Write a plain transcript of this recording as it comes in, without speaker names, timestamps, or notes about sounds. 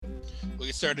We'll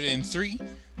get started in three,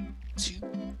 two.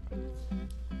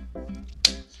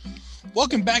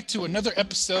 Welcome back to another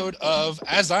episode of,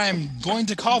 as I am going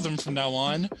to call them from now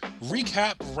on,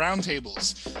 Recap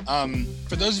Roundtables.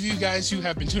 For those of you guys who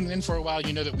have been tuning in for a while,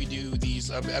 you know that we do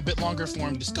these a bit longer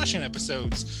form discussion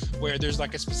episodes where there's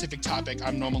like a specific topic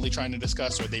I'm normally trying to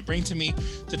discuss or they bring to me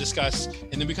to discuss,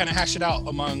 and then we kind of hash it out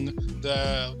among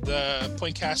the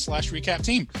Pointcast/Recap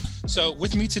team. So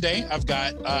with me today, I've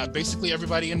got basically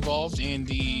everybody involved in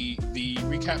the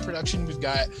recap production. We've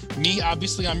got me,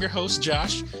 obviously, I'm your host,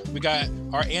 Josh. We got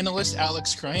our analyst,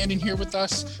 Alex Crohandon, here with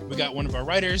us. We got one of our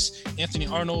writers, Anthony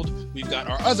Arnold. We've got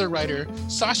our other writer,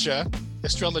 Sasha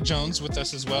Estrella Jones, with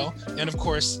us as well. And of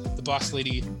course, the boss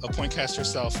lady of Pointcast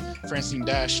herself, Francine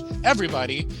Dash.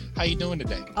 Everybody, how you doing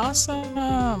today? Awesome.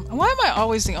 Why am I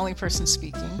always the only person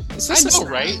speaking? Is I this know,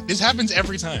 right? This happens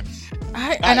every time.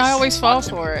 I always fall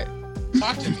for it.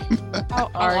 Talk to me.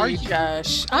 How are you,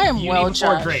 Josh? I am You well, mean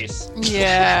before Josh. Grace.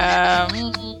 Yeah,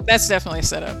 that's definitely a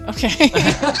setup. Okay.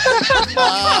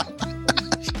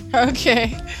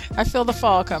 Okay. I feel the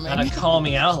fall coming. Gotta call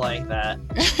me out like that.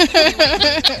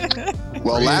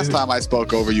 Well, last time I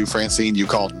spoke over you, Francine, you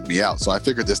called me out, so I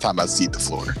figured this time I'd cede the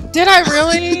floor. Did I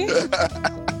really?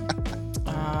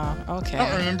 Okay. I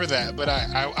don't remember that, but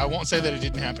I won't say that it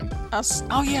didn't happen.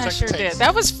 Oh yeah, I Check sure the did. tapes.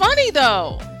 That was funny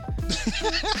though.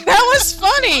 That was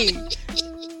funny.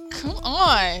 Come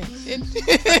on.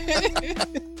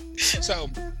 So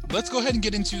let's go ahead and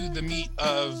get into the meat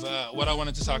of what I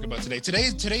wanted to talk about today.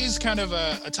 Today's kind of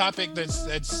a topic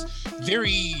that's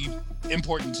very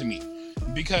important to me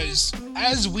because,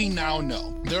 as we now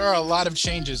know, there are a lot of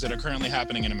changes that are currently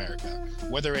happening in America.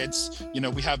 Whether it's,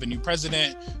 we have a new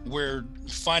president, we're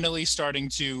finally starting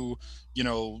to,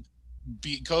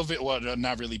 beat COVID. Well,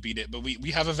 not really beat it, but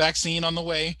we have a vaccine on the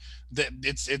way. That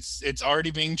it's already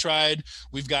being tried.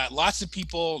 We've got lots of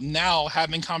people now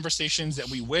having conversations that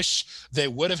we wish they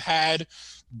would have had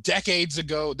decades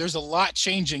ago. There's a lot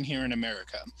changing here in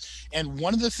America. And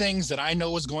one of the things that I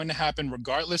know is going to happen,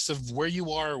 regardless of where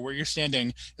you are or where you're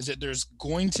standing, is that there's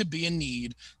going to be a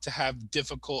need to have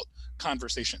difficult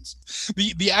conversations.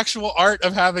 The actual art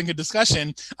of having a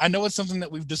discussion, I know it's something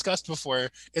that we've discussed before.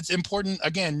 It's important,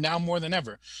 again, now more than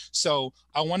ever. So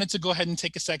I wanted to go ahead and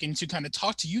take a second to kind of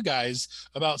talk to you guys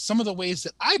about some of the ways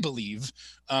that I believe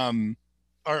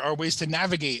are ways to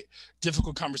navigate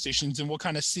difficult conversations, and we'll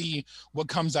kind of see what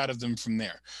comes out of them from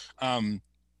there. I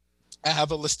have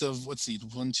a list of, 1,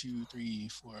 2, 3,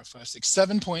 4, 5, 6,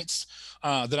 7 points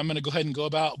that I'm going to go ahead and go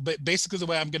about. But basically the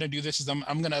way I'm going to do this is I'm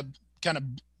going to kind of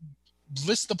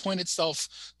list the point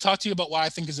itself, talk to you about why I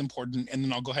think is important, and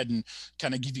then I'll go ahead and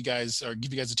kind of give you guys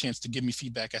a chance to give me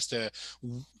feedback as to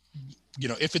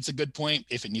if it's a good point,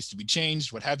 if it needs to be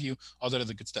changed, what have you, all that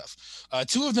other good stuff.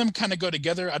 Two of them kind of go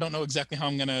together. I don't know exactly how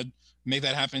I'm going to make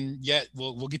that happen yet.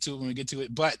 We'll get to it when we get to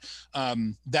it. But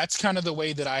that's kind of the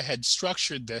way that I had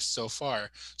structured this so far.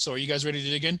 So are you guys ready to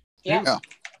dig in? Yeah.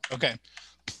 Okay.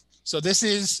 So this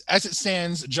is, as it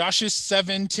stands, Josh's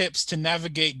 7 tips to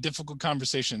navigate difficult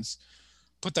conversations.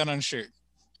 Put that on a shirt.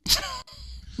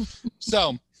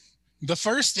 So the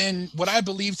first, and what I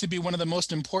believe to be one of the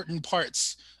most important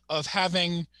parts of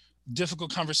having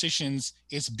difficult conversations,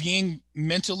 is being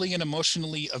mentally and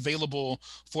emotionally available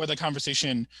for the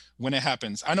conversation when it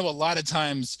happens. I know a lot of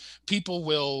times people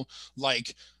will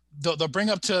they'll bring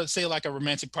up to, say, like a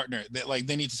romantic partner that like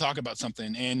they need to talk about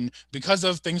something, and because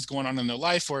of things going on in their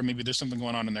life, or maybe there's something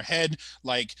going on in their head,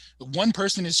 like one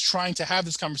person is trying to have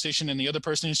this conversation and the other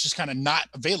person is just kind of not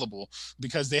available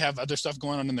because they have other stuff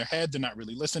going on in their head. They're not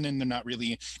really listening, they're not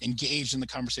really engaged in the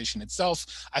conversation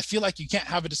itself. I feel like you can't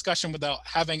have a discussion without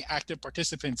having active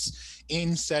participants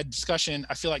in said discussion.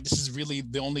 I feel like this is really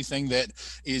the only thing that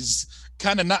is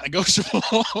kind of not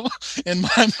negotiable in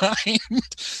my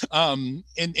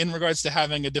mind, in regards to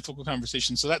having a difficult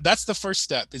conversation. So that's the first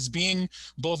step, is being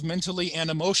both mentally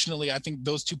and emotionally, I think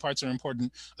those two parts are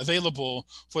important, available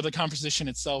for the conversation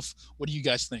itself. What do you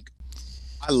guys think?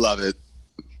 I love it.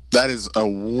 That is a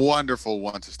wonderful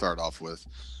one to start off with.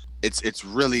 It's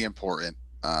really important,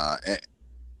 and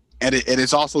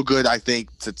it's also good, I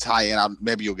think, to tie in.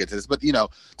 Maybe you'll get to this, but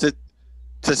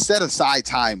to set aside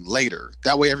time later.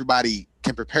 That way, everybody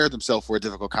can prepare themselves for a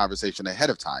difficult conversation ahead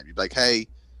of time. You'd be like, hey,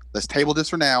 let's table this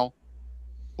for now.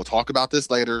 We'll talk about this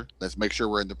later. Let's make sure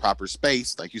we're in the proper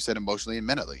space, like you said, emotionally and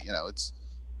mentally. It's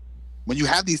when you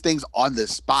have these things on the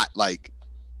spot, like,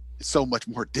 it's so much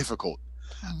more difficult.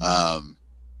 Mm-hmm.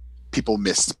 People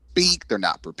misspeak. They're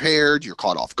not prepared. You're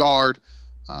caught off guard.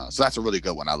 So that's a really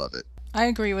good one. I love it. I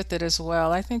agree with it as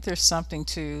well. I think there's something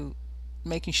to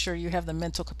making sure you have the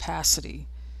mental capacity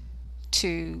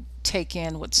to take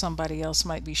in what somebody else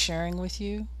might be sharing with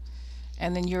you,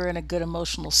 and then you're in a good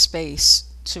emotional space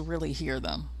to really hear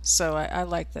them. So I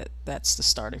like that that's the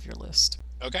start of your list.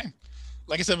 Okay.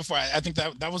 Like I said before, I think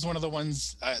that was one of the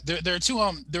ones. There are two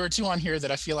on here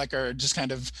that I feel like are just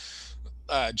kind of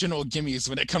general gimmies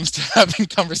when it comes to having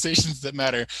conversations that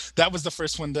matter. That was the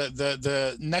first one.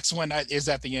 The next one is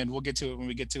at the end. We'll get to it when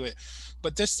we get to it.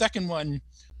 But this second one,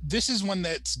 this is one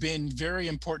that's been very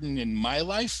important in my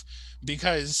life,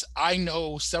 because I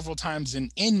know several times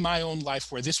in my own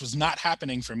life where this was not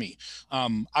happening for me.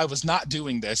 I was not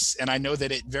doing this, and I know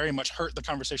that it very much hurt the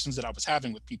conversations that I was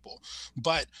having with people.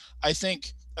 But I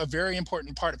think a very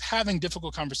important part of having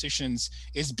difficult conversations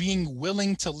is being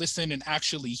willing to listen and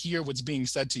actually hear what's being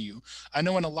said to you. I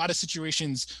know in a lot of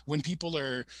situations when people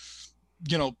are,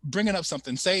 bringing up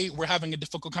something, say we're having a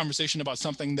difficult conversation about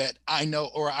something that I know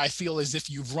or I feel as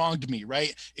if you've wronged me,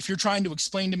 right? If you're trying to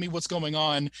explain to me what's going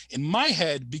on in my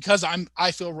head because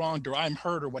I feel wronged or I'm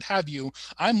hurt or what have you,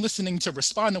 I'm listening to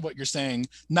respond to what you're saying,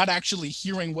 not actually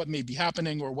hearing what may be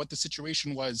happening or what the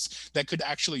situation was that could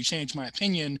actually change my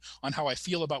opinion on how I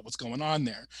feel about what's going on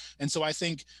there. And so I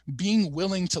think being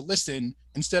willing to listen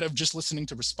instead of just listening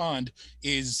to respond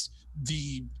is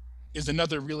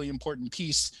another really important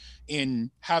piece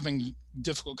in having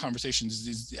difficult conversations,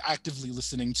 is actively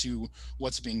listening to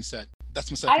what's being said. That's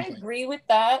my second point. I agree with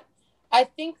that. I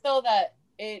think though that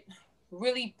it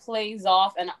really plays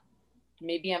off, and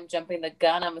maybe I'm jumping the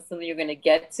gun, I'm assuming you're going to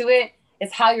get to it,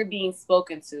 is how you're being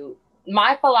spoken to.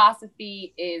 My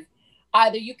philosophy is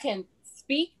either you can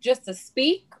speak just to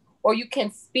speak, or you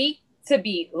can speak to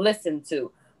be listened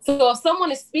to. So if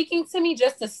someone is speaking to me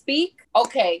just to speak,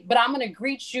 okay, but I'm going to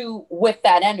greet you with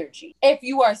that energy. If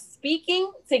you are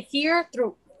speaking to hear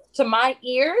through to my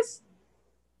ears,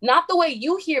 not the way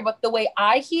you hear, but the way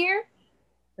I hear,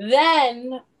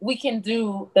 then we can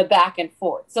do the back and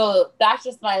forth. So that's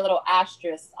just my little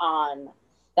asterisk on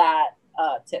that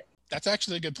tip. That's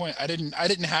actually a good point. I didn't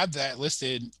have that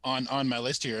listed on my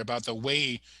list here about the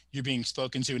way you're being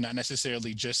spoken to, not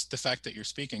necessarily just the fact that you're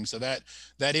speaking. So that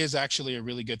is actually a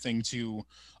really good thing to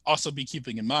also be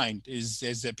keeping in mind, is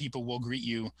that people will greet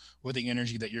you with the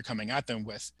energy that you're coming at them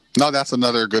with. No, that's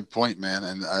another good point, man.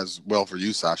 And as well for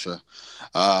you, Sasha.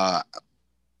 I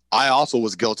also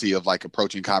was guilty of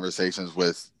approaching conversations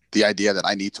with the idea that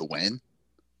I need to win.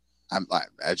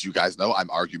 As you guys know, I'm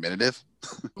argumentative.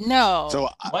 No. So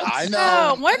I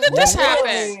know. No. When did this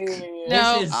happen?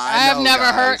 No, I've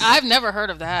never heard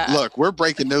of that. Look, we're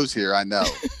breaking news here. I know.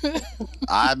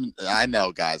 I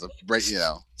know, guys.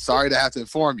 Sorry to have to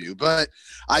inform you, but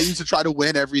I used to try to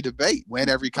win every debate, win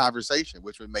every conversation,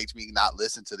 which would make me not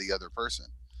listen to the other person.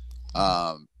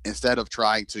 Instead of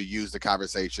trying to use the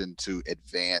conversation to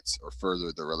advance or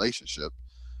further the relationship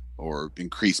or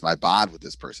increase my bond with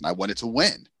this person, I wanted to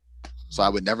win. So I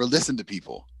would never listen to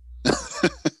people.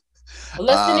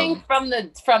 Listening from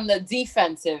the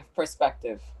defensive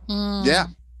perspective.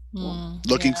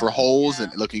 Looking for holes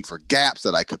and looking for gaps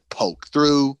that I could poke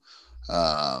through.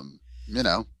 It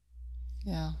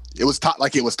was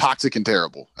it was toxic and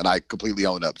terrible, and I completely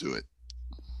owned up to it.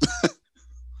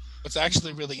 What's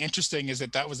actually really interesting is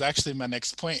that was actually my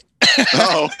next point.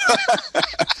 Oh,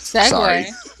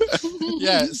 segue.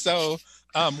 Yeah. So,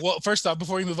 well, first off,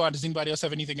 before we move on, does anybody else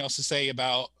have anything else to say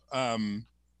about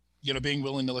being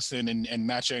willing to listen and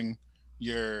matching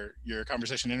your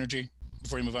conversation energy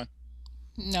before you move on?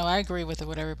 No, I agree with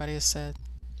what everybody has said.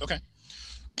 Okay.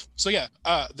 So yeah,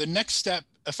 the next step,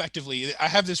 effectively, I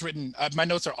have this written. My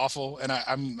notes are awful, and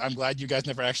I'm glad you guys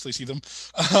never actually see them.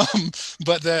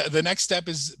 But the next step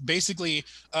is basically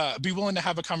be willing to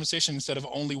have a conversation instead of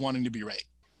only wanting to be right.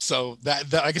 So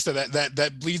that like I said,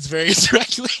 that bleeds very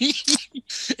directly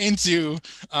into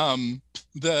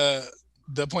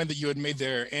the point that you had made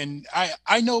there. And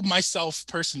I know myself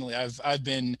personally, I've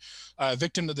been a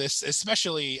victim to this,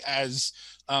 especially as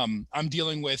I'm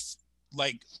dealing with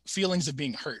feelings of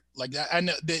being hurt like that. I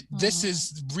know that this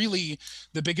is really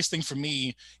the biggest thing for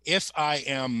me. If I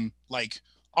am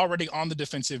already on the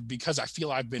defensive because I feel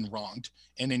I've been wronged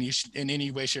in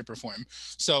any way, shape, or form.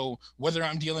 So whether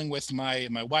I'm dealing with my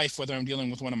wife, whether I'm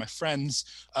dealing with one of my friends,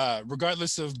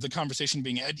 regardless of the conversation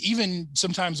being had, even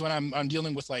sometimes when I'm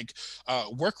dealing with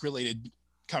work related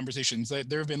conversations,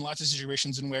 there have been lots of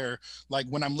situations in where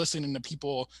when I'm listening to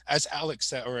people, as Alex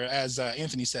said, or as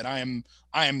Anthony said, I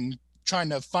am trying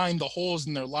to find the holes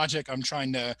in their logic. I'm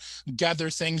trying to gather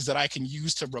things that I can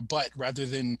use to rebut rather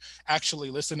than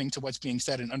actually listening to what's being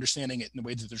said and understanding it in the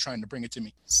way that they're trying to bring it to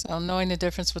me. So knowing the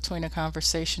difference between a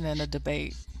conversation and a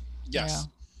debate. Yes.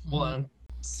 Yeah. Well,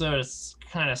 so to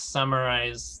kind of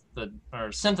summarize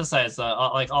or synthesize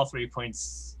all 3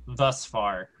 points thus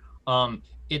far.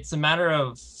 It's a matter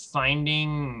of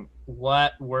finding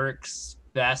what works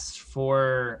best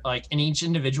for like in each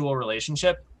individual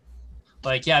relationship.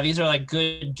 Like, yeah, these are like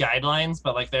good guidelines,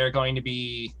 but like they're going to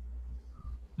be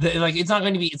it's not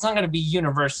going to be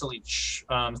universally it's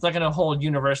not going to hold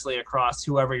universally across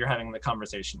whoever you're having the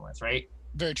conversation with, right?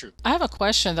 Very true. I have a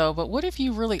question though, but what if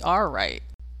you really are right?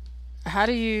 How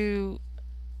do you,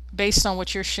 based on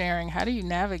what you're sharing, how do you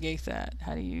navigate that?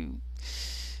 How do you,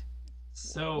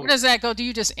 So where does that go? Do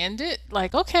you just end it?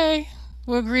 Like, okay,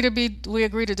 we agree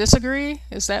to disagree?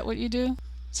 Is that what you do?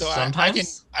 So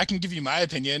sometimes I can give you my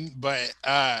opinion, but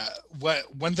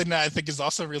what one thing that I think is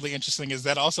also really interesting is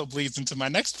that also bleeds into my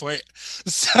next point.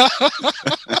 So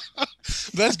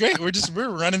that's great. We're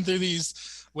running through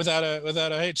these without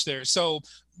a hitch there. So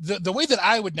the way that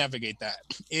I would navigate that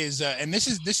is, and this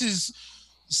is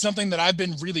something that I've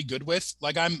been really good with.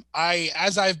 Like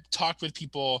as I've talked with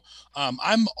people,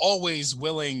 I'm always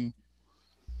willing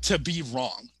to be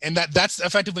wrong, and that's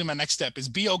effectively my next step, is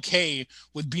be okay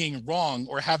with being wrong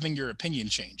or having your opinion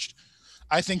changed.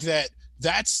 I think that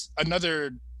that's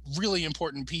another really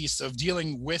important piece of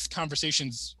dealing with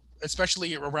conversations,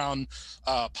 especially around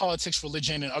politics,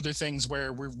 religion, and other things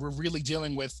where we're really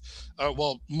dealing with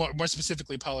more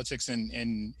specifically politics and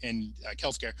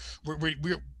healthcare.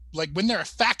 We're like, when there are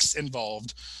facts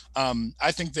involved,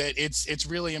 I think that it's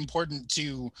really important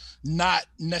to not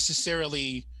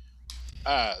necessarily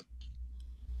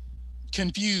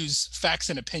confuse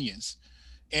facts and opinions.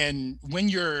 And when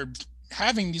you're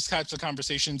having these types of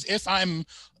conversations, if I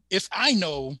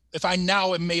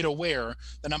now am made aware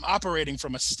that I'm operating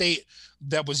from a state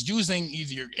that was using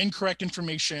either incorrect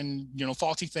information,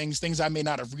 faulty things I may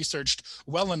not have researched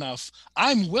well enough,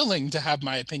 I'm willing to have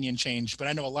my opinion changed, but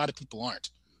I know a lot of people aren't.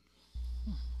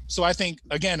 So I think,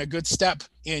 again, a good step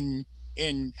in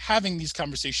having these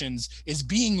conversations is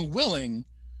being willing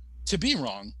to be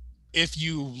wrong if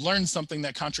you learn something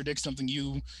that contradicts something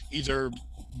you either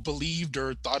believed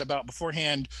or thought about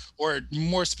beforehand, or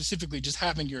more specifically, just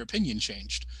having your opinion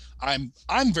changed. I'm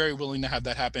very willing to have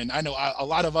that happen. I know a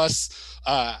lot of us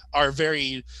are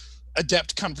very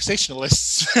adept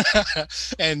conversationalists,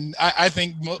 and I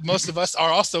think most of us are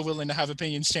also willing to have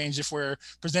opinions changed if we're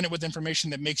presented with information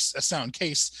that makes a sound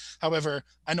case. However,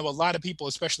 I know a lot of people,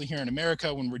 especially here in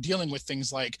America, when we're dealing with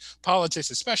things like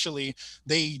politics especially,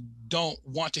 they don't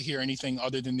want to hear anything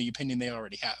other than the opinion they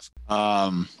already have.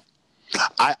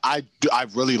 I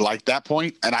really like that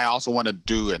point, and I also want to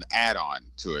do an add-on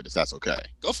to it, if that's okay.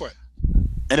 Go for it.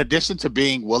 In addition to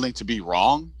being willing to be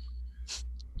wrong,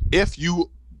 if you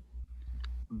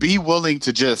be willing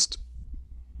to just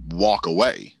walk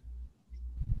away,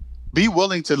 be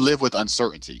willing to live with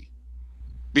uncertainty,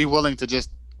 be willing to just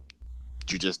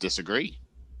disagree.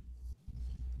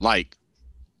 Like,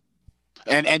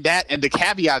 and the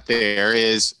caveat there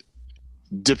is,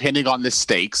 depending on the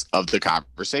stakes of the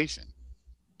conversation.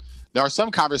 There are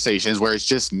some conversations where it's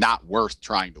just not worth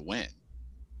trying to win,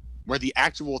 where the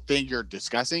actual thing you're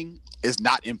discussing is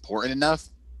not important enough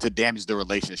to damage the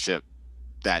relationship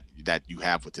that you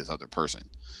have with this other person.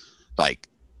 Like,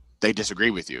 they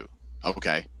disagree with you.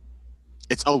 Okay.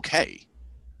 It's okay.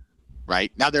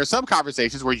 Right? Now, there are some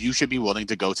conversations where you should be willing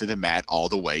to go to the mat all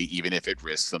the way, even if it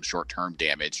risks some short-term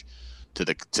damage to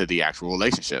the actual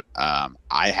relationship.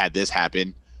 I had this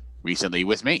happen recently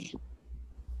with me,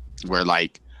 where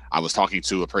like I was talking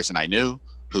to a person I knew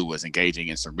who was engaging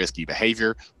in some risky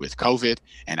behavior with COVID,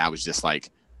 and I was just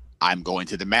like, I'm going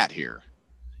to the mat here.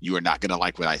 You are not going to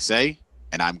like what I say,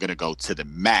 and I'm going to go to the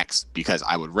max, because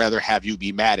I would rather have you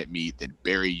be mad at me than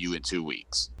bury you in 2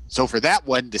 weeks. So for that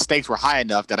one, the stakes were high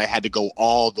enough that I had to go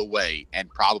all the way and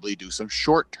probably do some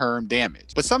short-term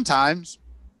damage. But sometimes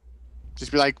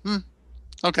just be like,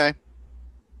 okay,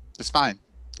 it's fine.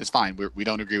 It's fine. We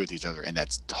don't agree with each other, and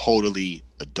that's totally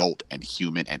adult and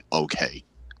human and okay.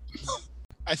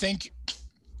 I think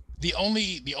the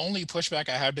only pushback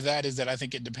I have to that is that I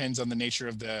think it depends on the nature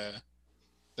of the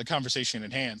conversation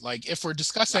at hand. Like, if we're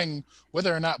discussing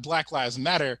whether or not Black Lives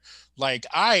Matter, like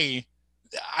I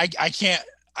can't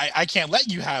let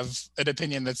you have an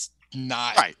opinion that's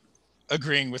not right.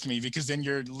 agreeing with me, because then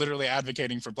you're literally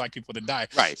advocating for Black people to die.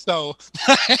 Right. So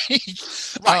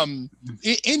right.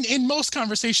 In most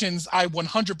conversations, I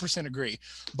 100% agree.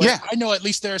 But yeah. I know at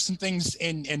least there are some things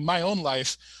in my own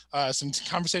life, some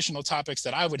conversational topics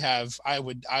that I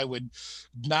would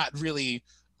not really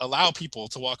allow people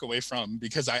to walk away from,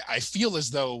 because I feel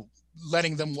as though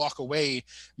letting them walk away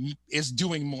is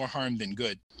doing more harm than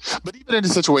good. But even in a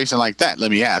situation like that,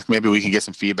 let me ask, maybe we can get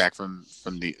some feedback from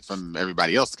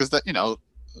everybody else, because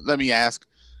let me ask,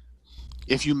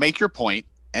 if you make your point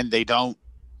and they don't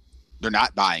they're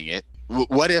not buying it.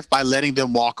 What if by letting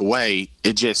them walk away,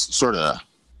 it just sort of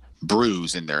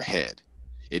brews in their head?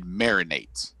 It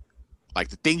marinates. Like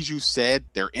the things you said,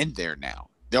 they're in there now.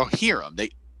 They'll hear them.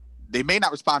 They may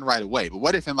not respond right away, but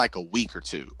what if in like a week or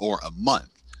two or a month,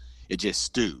 it just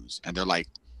stews and they're like,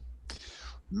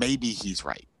 maybe he's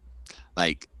right.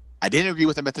 Like, I didn't agree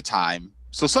with him at the time.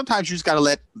 So sometimes you just got to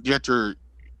let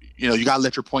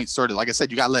your points sort of, like I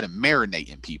said, you got to let them marinate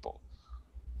in people.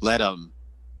 Let them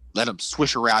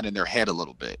swish around in their head a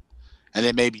little bit. And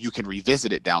then maybe you can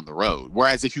revisit it down the road.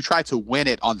 Whereas if you try to win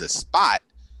it on the spot,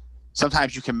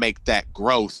 sometimes you can make that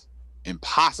growth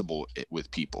impossible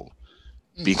with people.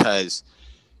 Because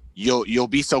you'll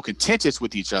be so contentious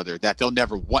with each other that they'll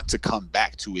never want to come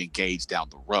back to engage down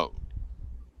the road.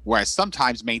 Whereas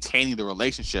sometimes maintaining the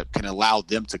relationship can allow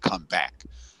them to come back.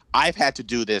 I've had to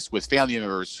do this with family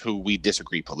members who we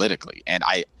disagree politically, and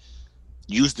I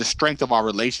use the strength of our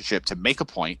relationship to make a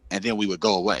point, and then we would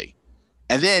go away.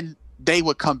 And then they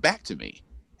would come back to me,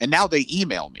 and now they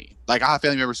email me. Like, I have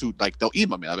family members who, like, they'll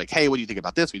email me. I'm like, hey, what do you think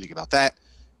about this? What do you think about that?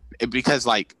 Because,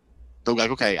 like, they're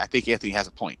like, okay, I think Anthony has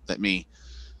a point. Let me,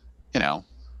 and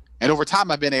over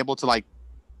time I've been able to, like,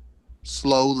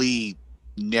 slowly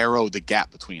narrow the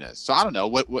gap between us. So I don't know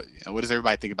what does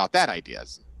everybody think about that idea?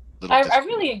 I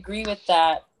really agree with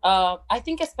that. I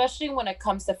think especially when it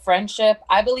comes to friendship,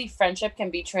 I believe friendship can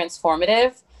be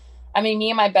transformative. I mean, me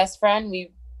and my best friend,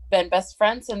 we've been best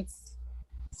friends since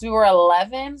we were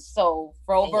 11, so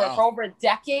for over a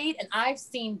decade, and I've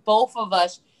seen both of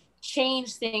us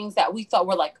change things that we thought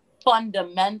were like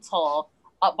fundamental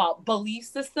about belief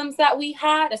systems that we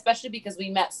had, especially because we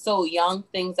met so young,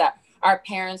 things that our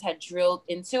parents had drilled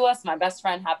into us. My best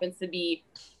friend happens to be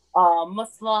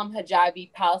Muslim,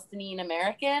 hijabi, Palestinian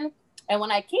American. And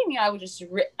when I came here,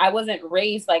 I wasn't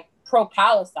raised like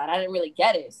pro-Palestine. I didn't really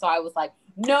get it. So I was like,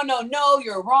 no,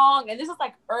 you're wrong. And this is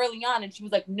like early on. And she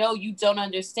was like, no, you don't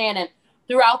understand. And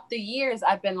throughout the years,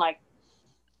 I've been like,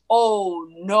 oh,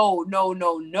 no.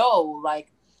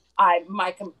 Like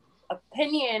my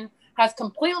opinion has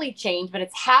completely changed, but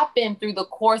it's happened through the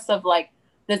course of like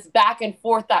this back and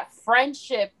forth, that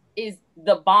friendship is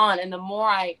the bond. And the more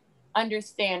I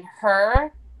understand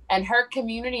her and her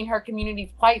community and her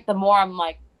community's plight, the more I'm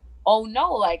like, oh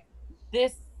no, like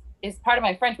this is part of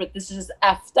my friendship, but this is just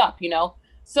effed up,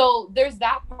 So there's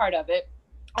that part of it.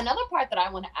 Another part that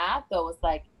I want to add though is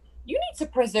like, you need to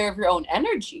preserve your own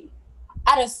energy.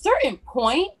 At a certain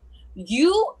point,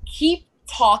 you keep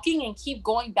talking and keep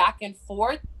going back and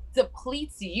forth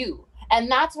depletes you. And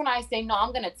that's when I say, no,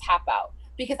 I'm going to tap out.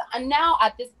 Because now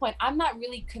at this point, I'm not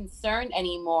really concerned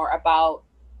anymore about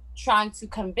trying to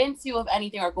convince you of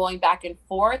anything or going back and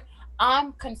forth.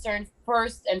 I'm concerned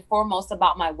first and foremost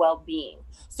about my well-being.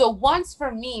 So once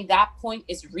for me, that point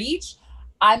is reached,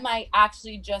 I might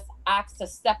actually just ask to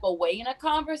step away in a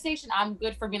conversation. I'm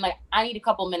good for being like, I need a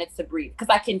couple minutes to breathe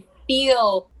because I can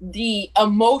feel the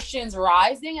emotions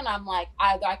rising. And I'm like,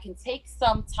 either I can take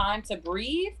some time to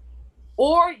breathe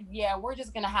or we're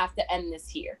just going to have to end this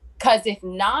here. Because if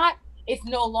not, it's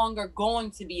no longer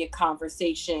going to be a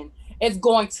conversation. It's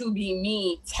going to be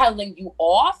me telling you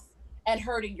off and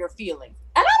hurting your feelings.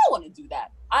 And I don't want to do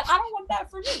that. I don't want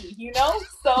that for me,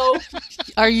 So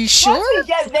are you sure? Once we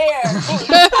get there,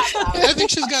 I think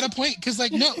she's got a point because,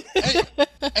 like, no,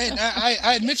 and I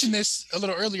had mentioned this a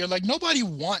little earlier. Like, nobody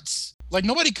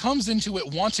comes into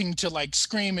it wanting to like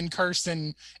scream and curse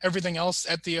and everything else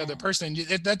at the other person.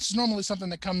 That's normally something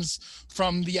that comes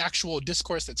from the actual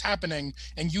discourse that's happening,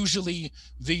 and usually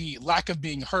the lack of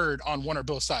being heard on one or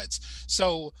both sides.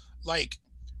 So, like,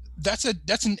 that's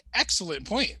an excellent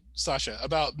point, Sasha,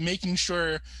 about making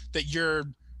sure that you're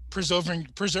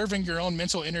preserving your own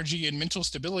mental energy and mental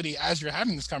stability as you're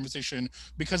having this conversation,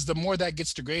 because the more that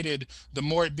gets degraded, the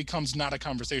more it becomes not a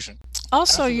conversation.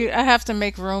 Also, I have to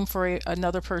make room for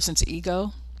another person's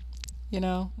ego.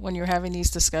 When you're having these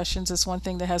discussions, it's one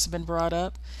thing that has been brought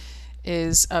up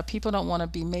is people don't want to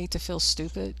be made to feel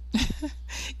stupid,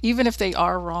 even if they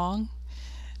are wrong.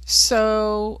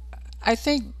 So I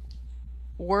think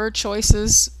word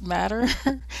choices matter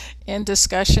in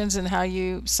discussions, and how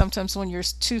you sometimes, when you're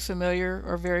too familiar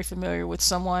or very familiar with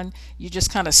someone, you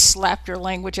just kind of slap your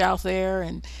language out there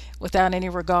and without any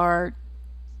regard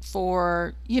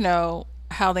for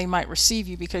how they might receive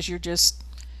you, because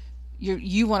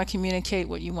you want to communicate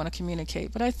what you want to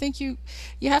communicate. But I think you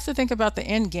have to think about the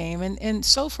end game, and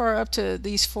so far up to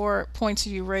these 4 points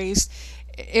you raised,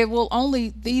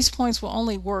 these points will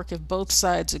only work if both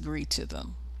sides agree to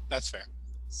them. That's fair.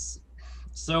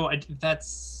 So that's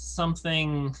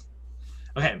something.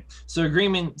 Okay, so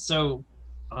agreement. So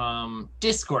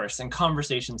discourse and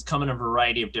conversations come in a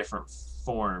variety of different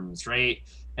forms, right?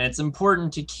 And it's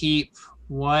important to keep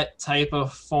what type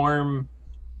of form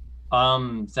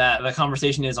that the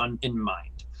conversation is in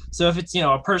mind. So if it's,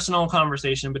 a personal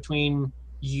conversation between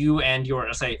you and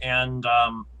your and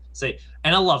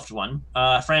a loved one,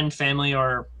 friend, family,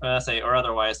 or or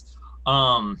otherwise,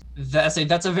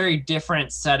 that's a very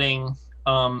different setting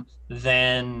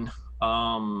than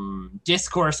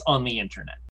discourse on the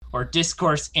internet or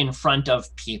discourse in front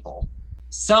of people.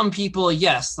 Some people,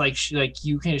 yes,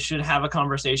 should have a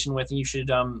conversation with, and you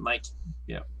should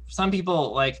some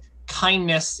people,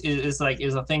 kindness is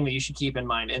a thing that you should keep in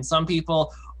mind, and some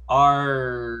people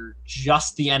are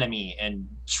just the enemy and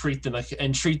treat them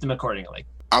accordingly.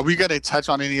 Are we gonna touch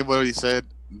on any of what he said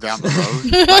down the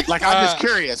road? I'm just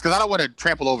curious because I don't want to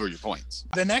trample over your points.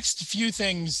 The next few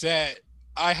things that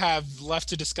I have left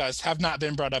to discuss have not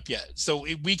been brought up yet, so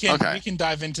we can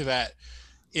dive into that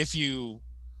if you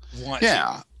want.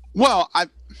 Yeah. Well,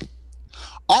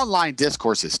 online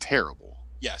discourse is terrible.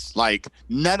 Yes.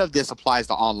 None of this applies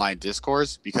to online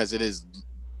discourse because it is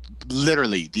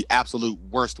literally the absolute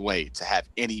worst way to have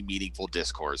any meaningful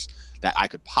discourse that I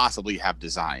could possibly have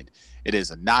designed. It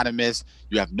is anonymous.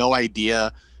 You have no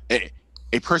idea.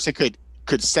 A person could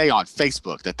say on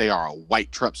Facebook that they are a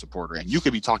white Trump supporter, and you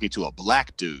could be talking to a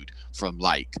black dude from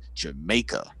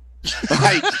Jamaica.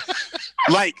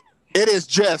 It is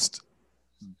just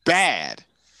bad.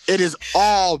 It is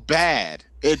all bad.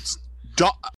 It's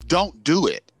don't do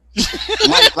it.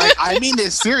 I mean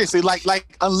this seriously.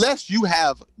 Unless you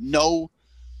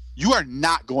you are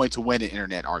not going to win an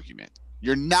internet argument.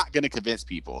 You're not going to convince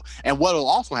people. And what will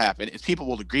also happen is people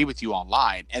will agree with you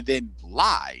online and then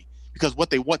lie, because what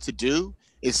they want to do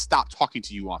is stop talking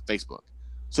to you on Facebook.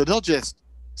 So they'll just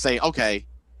say, okay,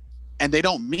 and they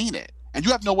don't mean it. And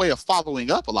you have no way of following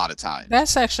up a lot of times.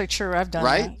 That's actually true. I've done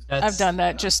that. I've done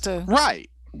that just to... Right.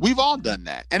 We've all done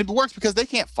that. And it works because they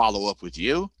can't follow up with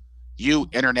you. You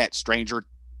internet stranger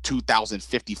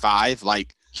 2055.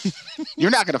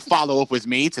 You're not going to follow up with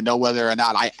me to know whether or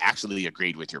not I actually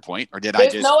agreed with your point, or did I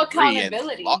just... There's no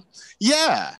accountability.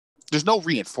 Yeah. There's no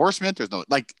reinforcement. There's no...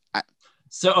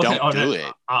 don't do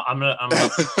it. I'm gonna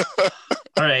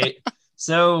all right.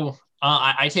 So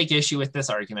I take issue with this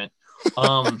argument.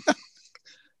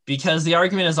 Because the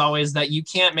argument is always that you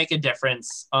can't make a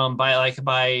difference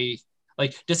by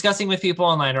discussing with people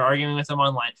online or arguing with them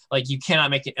online. You cannot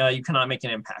make an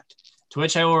impact. To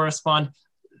which I will respond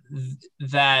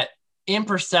that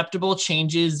imperceptible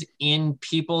changes in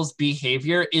people's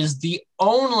behavior is the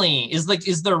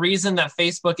reason that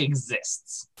Facebook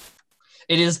exists.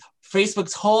 It is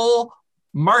Facebook's whole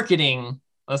marketing,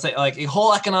 let's say a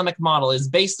whole economic model, is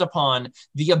based upon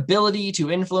the ability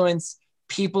to influence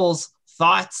people's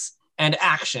thoughts and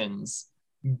actions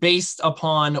based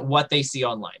upon what they see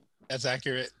online. That's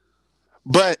accurate.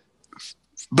 But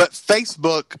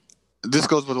Facebook, this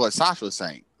goes with what Sasha was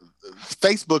saying.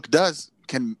 Facebook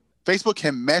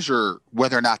can measure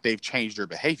whether or not they've changed their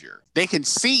behavior. They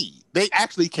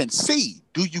actually can see,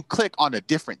 do you click on a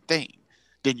different thing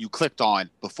than you clicked on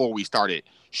before we started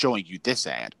showing you this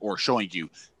ad or showing you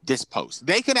this post?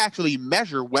 They can actually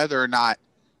measure whether or not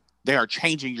they are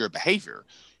changing your behavior.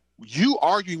 You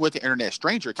arguing with the internet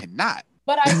stranger cannot.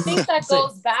 But I think that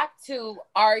goes back to,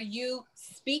 are you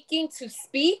speaking to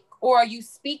speak or are you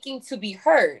speaking to be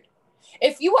heard?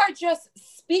 If you are just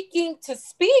speaking to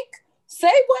speak,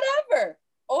 say whatever.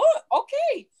 Oh,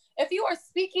 okay. If you are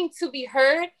speaking to be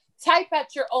heard, type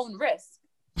at your own risk.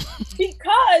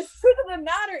 Because truth of the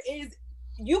matter is,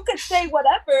 you could say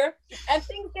whatever and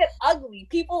things get ugly.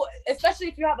 People, especially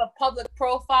if you have a public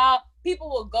profile, people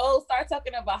will start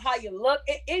talking about how you look.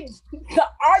 The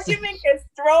argument gets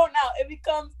thrown out. It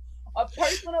becomes a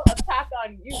personal attack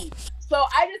on you. So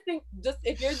I just think,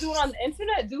 if you're doing it on the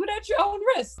internet, do it at your own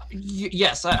risk.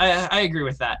 Yes, I agree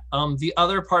with that. The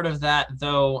other part of that,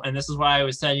 though, and this is why I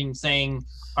was saying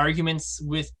arguments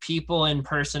with people in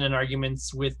person and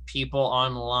arguments with people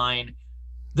online,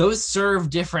 those serve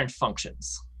different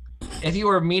functions. If you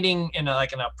are meeting in a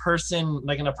person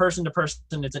to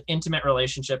person, it's an intimate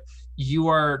relationship. You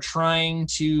are trying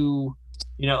to,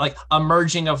 a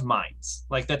merging of minds.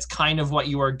 That's kind of what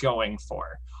you are going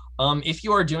for. If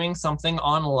you are doing something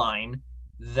online,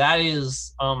 that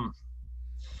is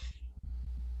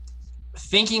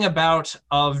thinking about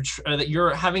that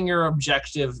you're having your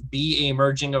objective be a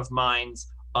merging of minds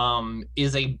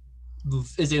is a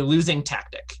losing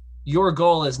tactic. Your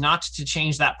goal is not to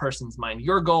change that person's mind.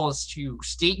 Your goal is to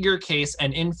state your case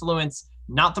and influence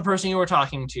not the person you were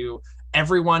talking to,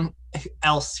 everyone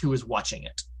else who is watching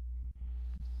it.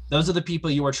 Those are the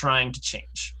people you are trying to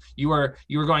change. You are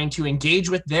going to engage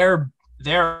with their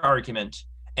argument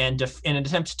and in an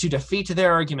attempt to defeat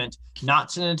their argument,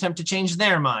 not in an attempt to change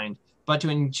their mind, but to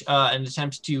an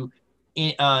attempt to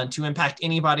impact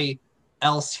anybody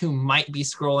else who might be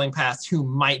scrolling past, who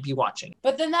might be watching.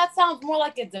 But then that sounds more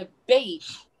like a debate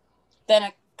than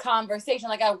a conversation.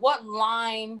 Like, at what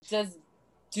line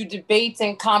do debates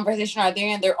and conversation, are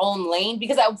they in their own lane?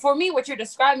 Because for me, what you're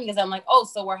describing is, I'm like, oh,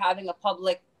 so we're having a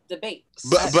public debate.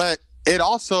 But it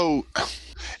also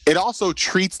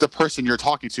treats the person you're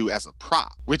talking to as a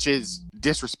prop, which is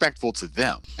disrespectful to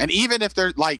them. And even if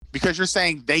they're like, because you're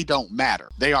saying they don't matter,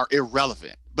 they are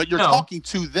irrelevant, but you're talking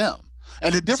to them.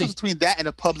 And the difference between that and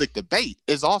a public debate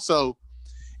is also,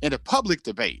 in a public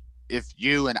debate, if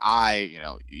you and I,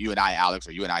 Alex,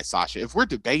 or you and I, Sasha, if we're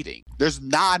debating, there's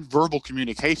nonverbal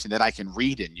communication that I can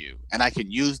read in you, and I can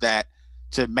use that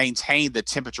to maintain the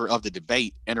temperature of the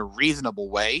debate in a reasonable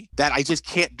way that I just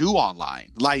can't do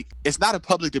online. Like, it's not a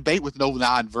public debate with no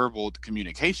nonverbal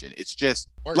communication. It's just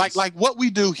like what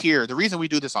we do here. The reason we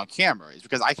do this on camera is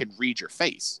because I can read your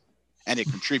face, and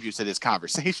it contributes to this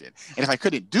conversation. And if I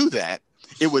couldn't do that,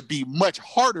 it would be much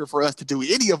harder for us to do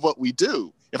any of what we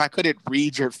do if I couldn't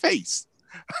read your face.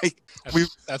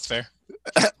 That's fair.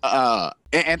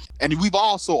 And we've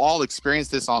also all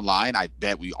experienced this online. I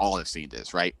bet we all have seen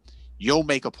this, right? You'll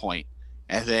make a point,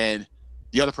 and then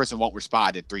the other person won't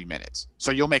respond in 3 minutes.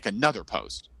 So you'll make another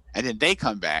post, and then they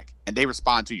come back and they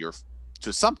respond to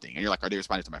something, and you're like, are they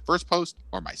responding to my first post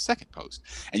or my second post?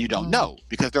 And you don't know,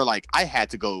 because they're like, I had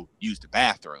to go use the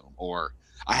bathroom, or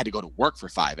I had to go to work for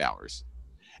 5 hours.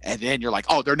 And then you're like,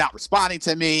 oh, they're not responding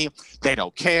to me. They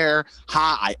don't care.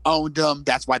 I owned them.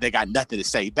 That's why they got nothing to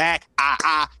say back.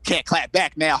 Can't clap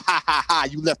back now.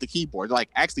 You left the keyboard. They're like,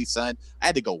 actually, son, I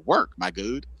had to go work, my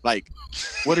dude. Like,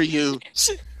 what are you?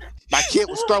 My kid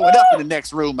was throwing up in the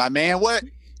next room, my man. What?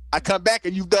 I come back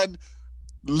and you've done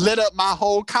lit up my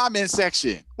whole comment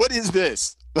section. What is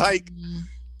this? Like,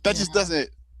 that just doesn't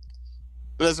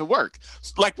work.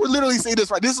 Like, we're literally seeing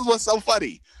this, right? This is what's so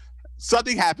funny.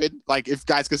 Something happened, like, if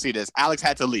guys could see this, Alex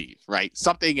had to leave, right?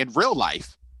 Something in real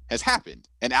life has happened,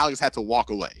 and Alex had to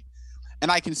walk away. And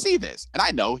I can see this, and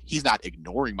I know he's not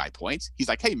ignoring my points. He's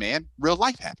like, hey, man, real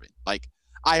life happened. Like,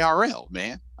 IRL,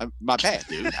 man. My bad,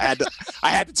 dude. I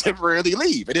had to temporarily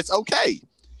leave, and it's okay.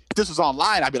 If this was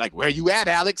online, I'd be like, where you at,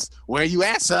 Alex? Where you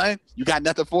at, son? You got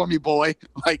nothing for me, boy.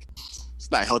 Like, it's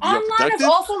not healthy or productive. Online is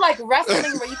also like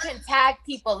wrestling, where you can tag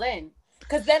people in.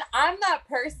 Because then I'm that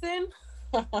person...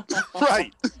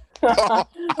 Right.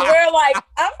 Where, like,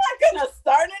 I'm not gonna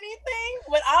start anything,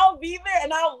 but I'll be there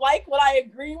and I'll like what I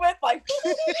agree with. Like,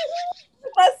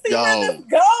 let's see where this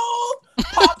goes.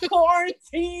 Popcorn,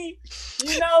 tea,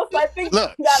 So I think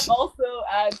that also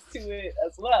adds to it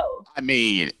as well. I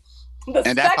mean,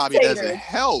 and that probably doesn't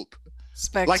help.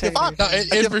 Like, if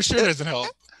it for sure doesn't help.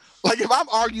 Like, if I'm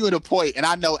arguing a point and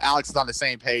I know Alex is on the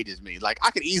same page as me, like,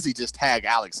 I could easily just tag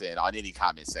Alex in on any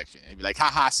comment section and be like,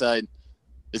 haha, son,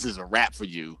 this is a wrap for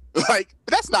you. Like,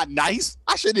 that's not nice.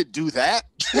 I shouldn't do that.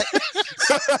 But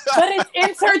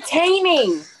it's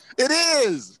entertaining. It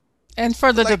is. And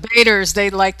for the debaters, they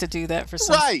like to do that for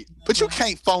some. Right. But you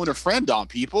can't phone a friend on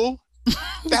people.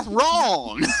 That's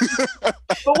wrong. But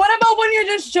what about when you're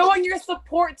just showing your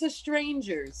support to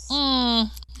strangers? So,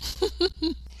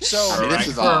 I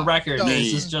mean, for a record,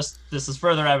 this is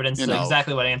further evidence of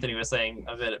exactly what Anthony was saying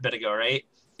a bit ago, right?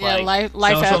 Yeah,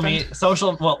 life happens.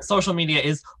 Social media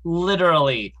is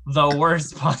literally the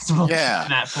worst possible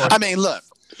platform. I mean, look,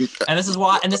 and this is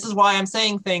why I'm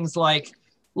saying things like,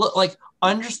 look, like,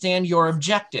 understand your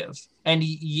objective. And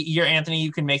you're Anthony,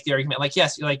 you can make the argument like,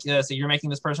 yes, so you're making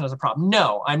this person as a prop.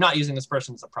 No, I'm not using this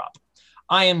person as a prop.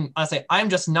 I'm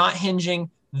just not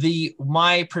hinging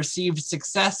my perceived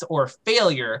success or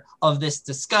failure of this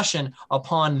discussion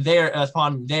upon their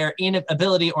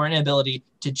ability or inability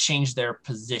to change their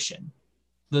position.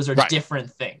 Those are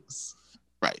different things.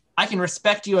 Right. I can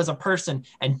respect you as a person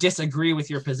and disagree with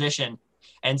your position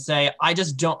and say, I'm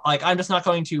just not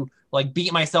going to like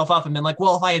beat myself up and be like,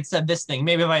 well, if I had said this thing,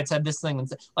 maybe if I had said this thing,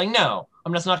 no,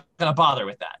 I'm just not going to bother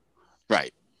with that.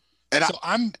 Right. And so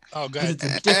go ahead.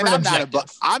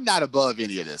 I'm not above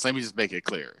any of this. Let me just make it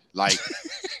clear. Like,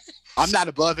 I'm not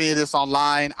above any of this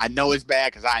online. I know it's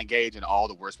bad because I engage in all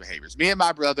the worst behaviors. Me and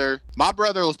my brother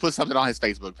will put something on his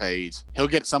Facebook page. He'll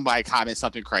get somebody comment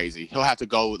something crazy. He'll have to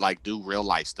go like do real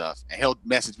life stuff, and he'll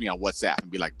message me on WhatsApp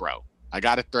and be like, bro, I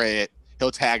got a thread.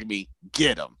 He'll tag me,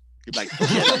 get him. He'd be like, get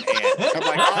him, man. I'm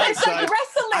like, all right, son. Like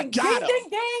wrestling. I got him. Ding, ding,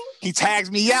 ding. He tags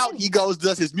me out. He goes,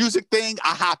 does his music thing.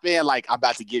 I hop in like, I'm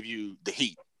about to give you the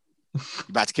heat. You're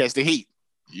about to catch the heat.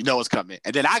 You know what's coming.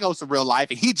 And then I go to real life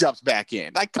and he jumps back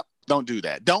in. Like, don't do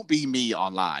that. Don't be me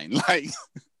online. Like,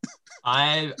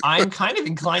 I'm kind of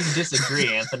inclined to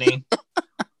disagree, Anthony.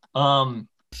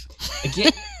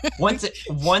 Again,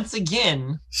 once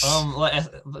again,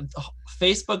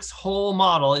 Facebook's whole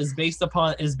model is based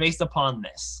upon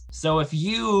this. So if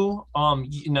you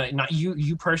not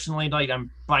you personally, like,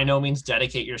 I'm by no means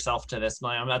dedicate yourself to this.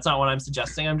 That's not what I'm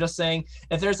suggesting. I'm just saying,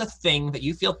 if there's a thing that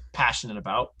you feel passionate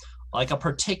about, like a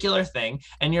particular thing,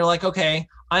 and you're like, okay,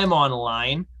 I'm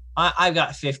online, I've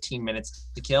got 15 minutes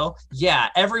to kill. Yeah,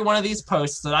 every one of these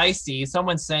posts that I see,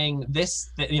 someone saying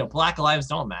this, Black lives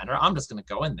don't matter, I'm just going to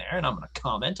go in there and I'm going to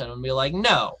comment and I'm going to be like,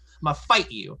 no, I'm going to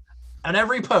fight you on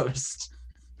every post.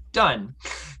 Done.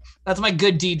 That's my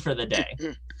good deed for the day.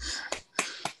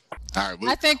 All right,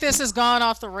 I think this has gone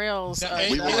off the rails. It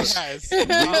has.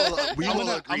 we will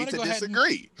agree to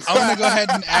disagree. I'm going to go ahead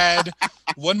and add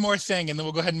one more thing, and then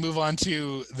we'll go ahead and move on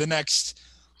to the next.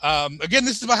 Again,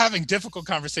 this is about having difficult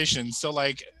conversations. So,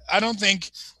 like, I don't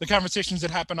think the conversations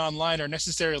that happen online are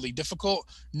necessarily difficult,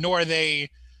 nor are they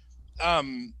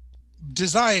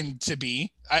designed to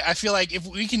be. I feel like if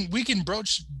we can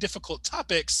broach difficult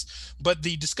topics, but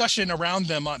the discussion around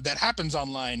them that happens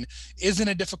online isn't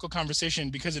a difficult conversation,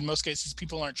 because in most cases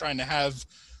people aren't trying to have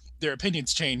their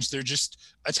opinions changed. They're just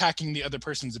attacking the other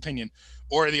person's opinion,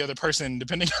 or the other person,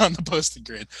 depending on the posting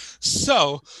grid.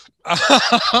 So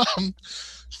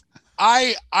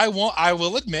I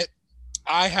will admit,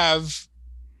 I have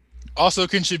also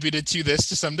contributed to this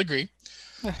to some degree.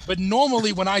 But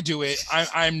normally when I do it,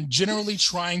 I'm generally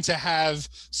trying to have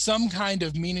some kind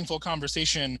of meaningful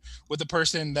conversation with the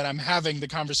person that I'm having the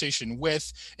conversation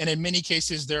with. And in many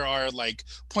cases, there are like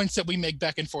points that we make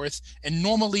back and forth. And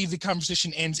normally the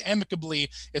conversation ends amicably.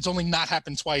 It's only not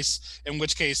happened twice, in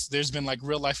which case there's been like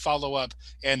real life follow-up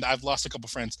and I've lost a couple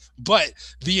friends. But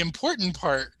the important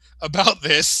part about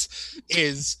this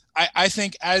is I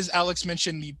think, as Alex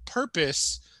mentioned, the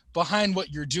purpose behind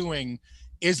what you're doing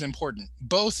is important,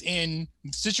 both in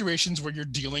situations where you're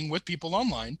dealing with people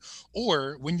online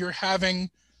or when you're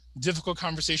having difficult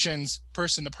conversations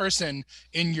person to person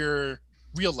in your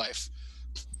real life.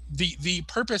 The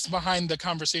purpose behind the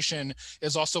conversation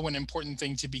is also an important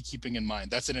thing to be keeping in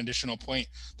mind. That's an additional point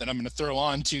that I'm going to throw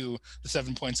on to the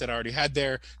 7 points that I already had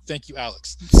there. Thank you,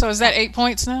 Alex. So is that 8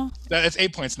 points now? That's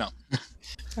 8 points now.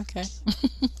 Okay.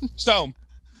 So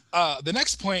the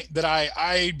next point that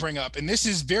I bring up, and this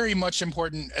is very much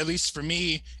important, at least for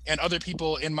me and other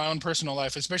people in my own personal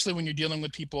life, especially when you're dealing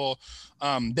with people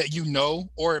that you know,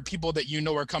 or people that you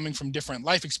know are coming from different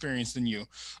life experience than you.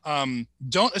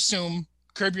 Don't assume,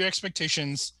 curb your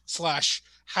expectations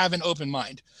 / have an open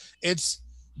mind. It's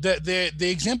the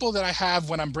example that I have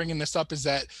when I'm bringing this up is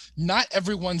that not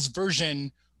everyone's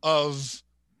version of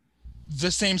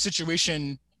the same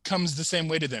situation comes the same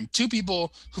way to them. Two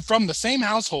people who from the same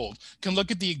household can look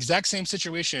at the exact same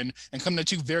situation and come to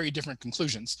two very different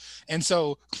conclusions. And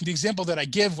so the example that I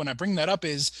give when I bring that up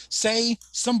is, say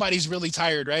somebody's really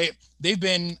tired, right? They've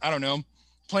been, I don't know,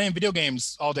 playing video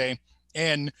games all day.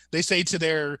 And they say to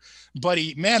their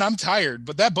buddy, man, I'm tired.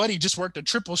 But that buddy just worked a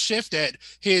triple shift at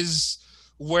his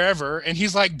wherever. And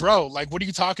he's like, bro, like, what are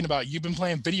you talking about? You've been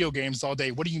playing video games all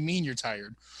day. What do you mean you're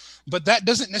tired? But that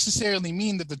doesn't necessarily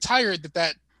mean that the tired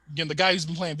that the guy who's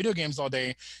been playing video games all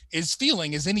day is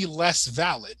feeling is any less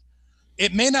valid.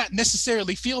 It may not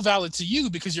necessarily feel valid to you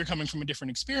because you're coming from a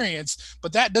different experience,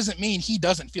 but that doesn't mean he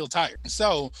doesn't feel tired.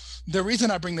 So the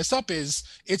reason I bring this up is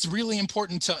it's really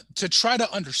important to try to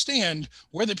understand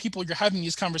where the people you're having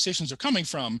these conversations are coming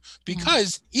from,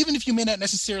 because even if you may not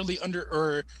necessarily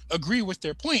or agree with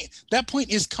their point, that point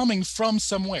is coming from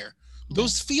somewhere.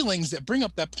 Those feelings that bring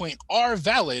up that point are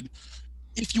valid.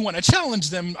 If you want to challenge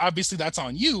them, obviously that's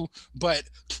on you. But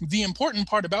the important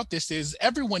part about this is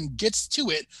everyone gets to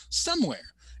it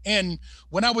somewhere. And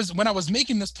when I was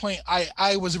making this point,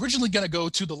 I was originally going to go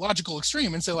to the logical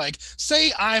extreme and say, like,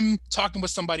 say I'm talking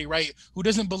with somebody, right, who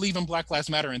doesn't believe in Black Lives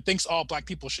Matter and thinks all Black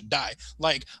people should die.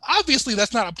 Like, obviously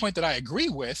that's not a point that I agree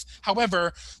with.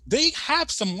 However, they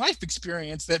have some life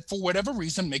experience that for whatever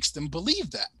reason makes them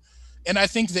believe that. And I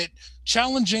think that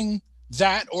challenging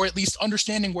that, or at least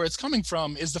understanding where it's coming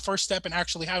from, is the first step in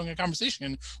actually having a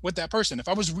conversation with that person. If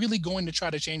I was really going to try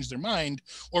to change their mind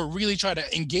or really try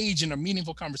to engage in a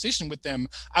meaningful conversation with them,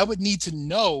 I would need to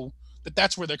know that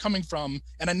that's where they're coming from.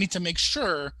 And I need to make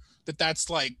sure that that's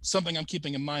like something I'm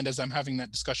keeping in mind as I'm having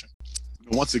that discussion.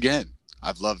 Once again,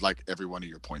 I've loved like every one of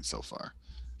your points so far,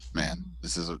 man.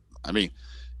 This is to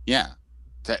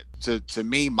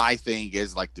me, my thing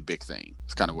is like the big thing.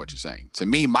 It's kind of what you're saying. To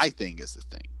me, my thing is the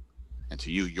thing. And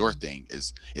to you, your thing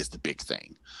is the big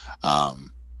thing.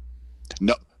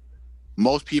 No,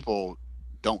 most people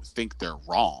don't think they're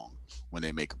wrong when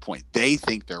they make a point. They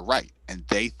think they're right, and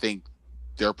they think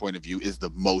their point of view is the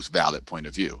most valid point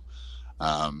of view.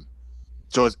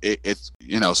 So it's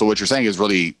so what you're saying is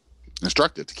really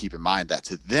instructive to keep in mind that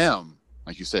to them,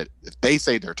 like you said, if they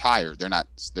say they're tired,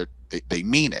 they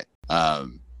mean it.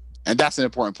 And that's an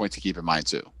important point to keep in mind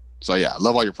too. So yeah, I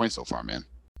love all your points so far, man.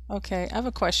 Okay, I have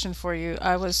a question for you.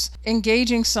 I was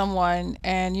engaging someone,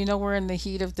 and we're in the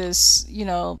heat of this,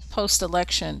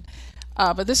 post-election.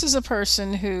 But this is a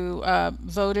person who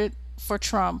voted for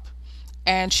Trump,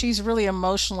 and she's really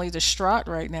emotionally distraught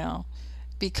right now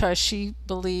because she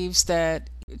believes that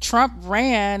Trump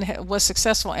was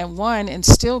successful and won and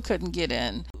still couldn't get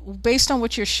in. Based on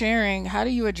what you're sharing, how do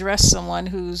you address someone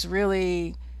who's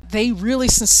they really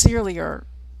sincerely are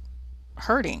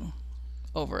hurting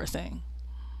over a thing?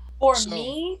 For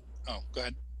me? Oh, go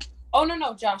ahead. Oh,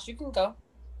 no, Josh, you can go.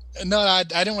 No, I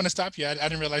didn't want to stop you. I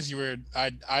didn't realize you were.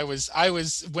 I was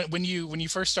when you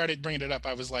first started bringing it up,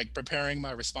 I was like preparing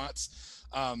my response.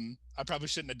 I probably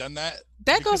shouldn't have done that.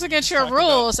 That goes against your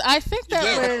rules. I think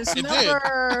that was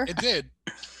number. It did.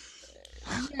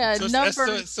 Yeah,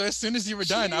 so as soon as you were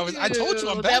done, I told you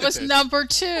I'm bad that was at this. number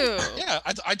 2. Yeah,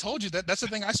 I told you that's the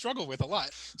thing I struggle with a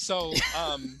lot. So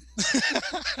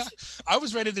I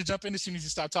was ready to jump in as soon as you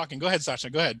stopped talking. Go ahead, Sasha.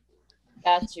 Go ahead.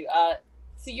 Got you.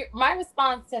 So my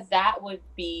response to that would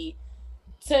be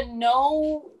to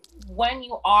know when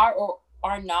you are or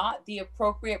are not the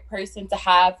appropriate person to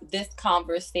have this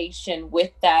conversation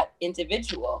with that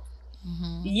individual.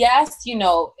 Mm-hmm. Yes,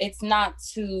 it's not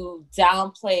to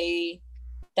downplay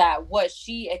that what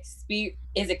she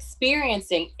is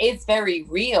experiencing is very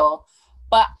real,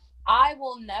 but I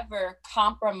will never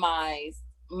compromise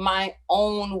my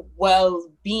own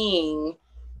well-being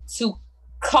to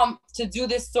do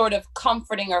this sort of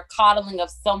comforting or coddling of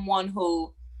someone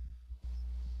who,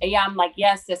 yeah, I'm like,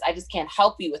 yes, sis, I just can't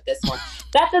help you with this one.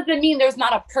 That doesn't mean there's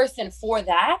not a person for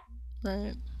that.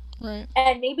 Right.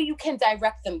 And maybe you can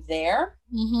direct them there,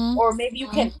 mm-hmm. or maybe you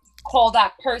can call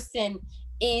that person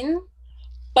in,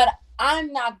 but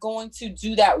I'm not going to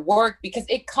do that work because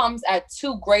it comes at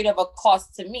too great of a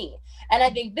cost to me. And I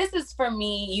think this is for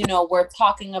me, we're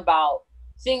talking about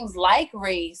things like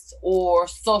race or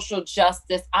social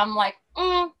justice. I'm like,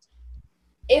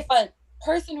 if a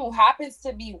person who happens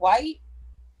to be white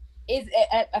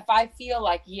if I feel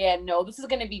like, this is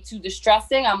going to be too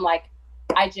distressing, I'm like,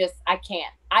 I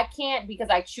can't because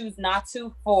I choose not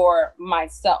to for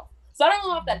myself. So I don't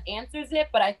know if that answers it,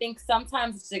 but I think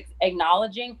sometimes it's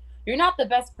acknowledging you're not the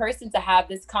best person to have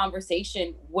this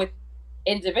conversation with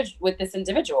this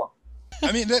individual.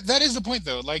 I mean, that is the point,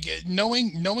 though. Like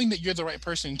knowing that you're the right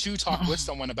person to talk with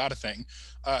someone about a thing,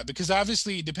 because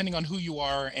obviously, depending on who you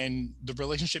are and the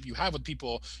relationship you have with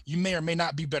people, you may or may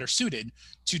not be better suited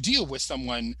to deal with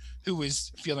someone who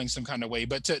is feeling some kind of way.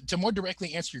 But to more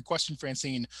directly answer your question,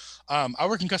 Francine, I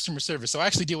work in customer service, so I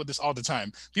actually deal with this all the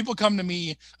time. People come to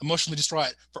me emotionally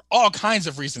distraught for all kinds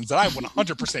of reasons that I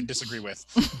 100% disagree with.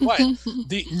 But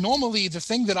normally the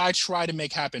thing that I try to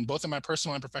make happen, both in my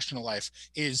personal and professional life,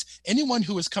 is anyone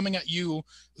who is coming at you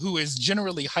who is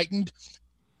generally heightened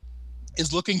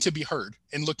is looking to be heard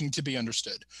and looking to be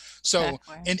understood. So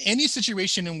exactly. In any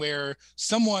situation in where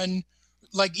someone,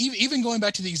 like even going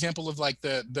back to the example of like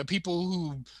the people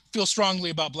who feel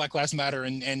strongly about Black Lives Matter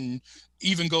and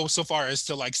even go so far as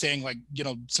to like saying like,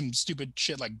 some stupid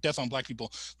shit like death on Black people,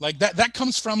 like that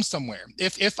comes from somewhere.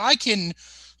 If I can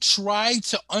try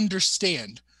to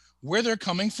understand where they're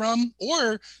coming from,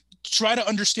 or try to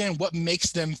understand what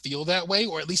makes them feel that way,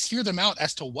 or at least hear them out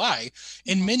as to why,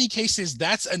 in many cases,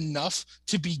 that's enough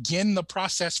to begin the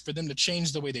process for them to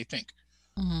change the way they think.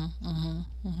 Mm-hmm,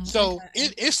 mm-hmm, mm-hmm. So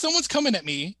if someone's coming at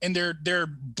me and they're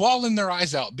bawling their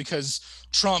eyes out because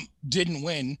Trump didn't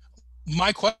win,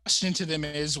 my question to them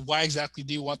is, why exactly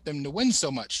do you want them to win so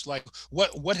much? Like,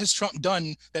 what has Trump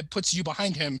done that puts you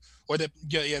behind him, or that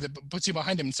puts you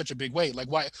behind him in such a big way? Like,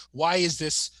 why is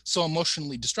this so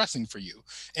emotionally distressing for you?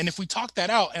 And if we talk that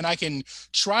out, and I can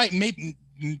try, maybe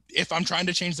if I'm trying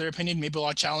to change their opinion, maybe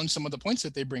I'll challenge some of the points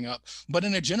that they bring up. But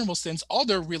in a general sense, all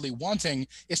they're really wanting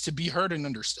is to be heard and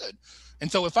understood.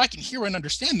 And so if I can hear and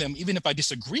understand them, even if I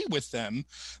disagree with them,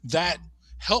 that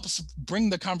helps bring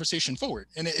the conversation forward.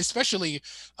 And especially,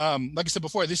 like I said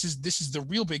before, this is the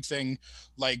real big thing,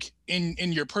 like in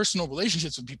your personal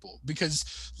relationships with people,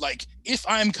 because like, if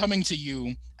I'm coming to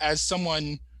you as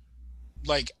someone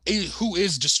like who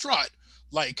is distraught,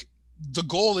 like the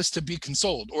goal is to be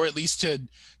consoled, or at least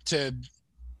to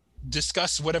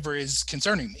discuss whatever is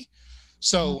concerning me.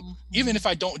 So even if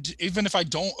I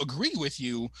don't agree with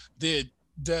you, the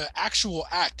actual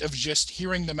act of just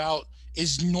hearing them out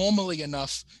is normally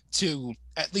enough to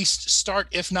at least start,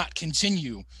 if not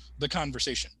continue, the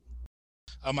conversation.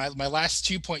 my last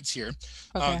 2 points here.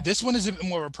 Okay. This one is a bit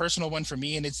more of a personal one for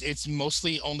me, and it's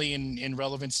mostly only in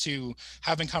relevance to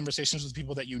having conversations with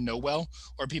people that you know well,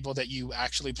 or people that you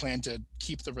actually plan to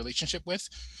keep the relationship with.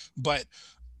 But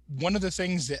one of the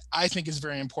things that I think is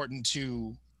very important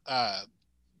to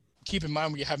keep in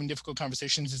mind when you're having difficult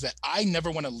conversations is that I never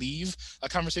want to leave a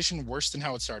conversation worse than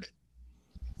how it started.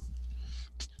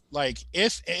 Like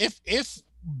if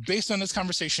based on this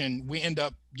conversation we end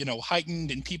up,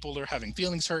 heightened, and people are having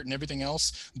feelings hurt and everything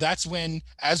else, that's when,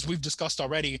 as we've discussed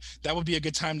already, that would be a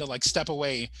good time to like step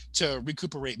away, to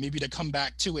recuperate, maybe to come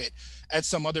back to it at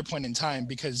some other point in time.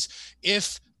 Because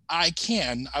if I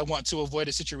want to avoid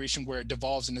a situation where it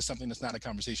devolves into something that's not a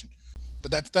conversation.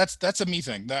 But that's a me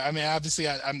thing. I mean, obviously,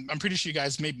 I'm pretty sure you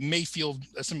guys may feel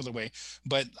a similar way.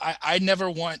 But I never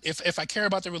want, if I care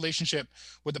about the relationship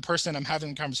with the person I'm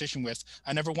having a conversation with,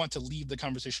 I never want to leave the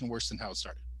conversation worse than how it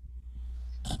started.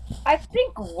 I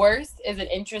think worst is an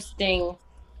interesting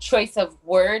choice of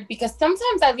word, because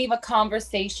sometimes I leave a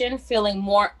conversation feeling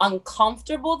more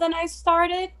uncomfortable than I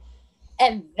started,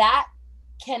 and that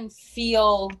can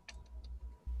feel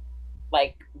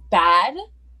like bad.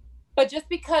 But just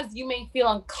because you may feel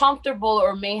uncomfortable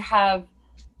or may have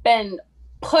been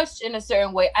pushed in a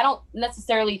certain way, I don't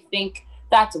necessarily think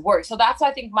that's worse. So that's why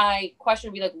I think my question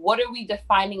would be like, what are we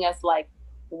defining as like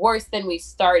worse than we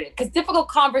started? Because difficult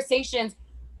conversations,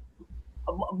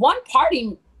 one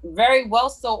party very well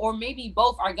so, or maybe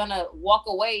both, are gonna walk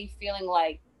away feeling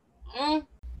like,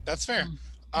 That's fair.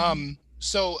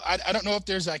 So I don't know if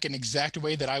there's like an exact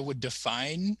way that I would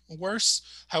define worse.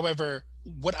 However,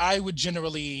 what I would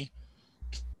generally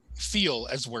feel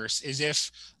as worse is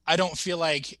if I don't feel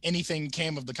like anything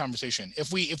came of the conversation.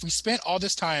 If we spent all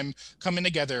this time coming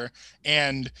together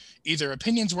and either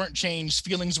opinions weren't changed,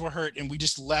 feelings were hurt, and we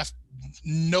just left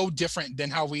no different than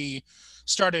how we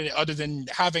started it, other than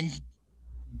having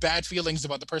bad feelings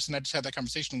about the person I just had that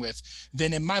conversation with,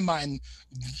 then in my mind,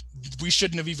 we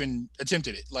shouldn't have even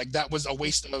attempted it. Like, that was a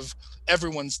waste of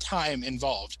everyone's time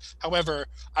involved. However,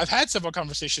 I've had several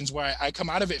conversations where I come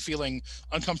out of it feeling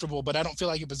uncomfortable, but I don't feel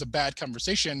like it was a bad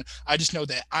conversation. I just know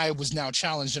that I was now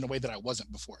challenged in a way that I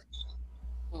wasn't before.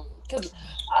 because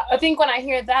I think when I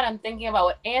hear that, I'm thinking about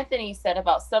what Anthony said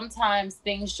about sometimes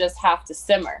things just have to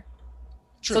simmer.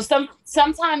 True. So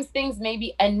sometimes things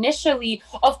maybe initially,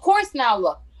 of course, now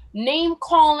look, name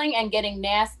calling and getting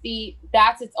nasty,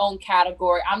 that's its own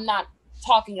category. I'm not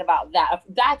talking about that.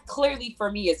 That clearly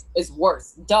for me is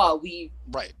worse. Duh, we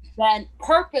Right. then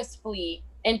purposefully,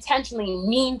 intentionally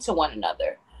mean to one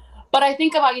another. But I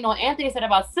think about, Anthony said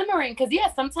about simmering, because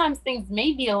sometimes things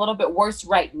may be a little bit worse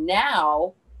right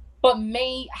now, but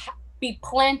may be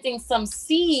planting some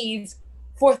seeds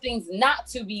for things not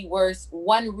to be worse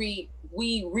when we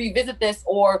revisit this,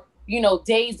 or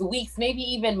days, weeks, maybe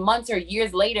even months or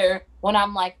years later, when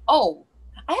I'm like, oh,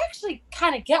 I actually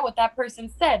kind of get what that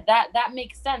person said. That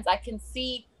makes sense. I can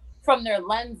see from their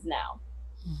lens now.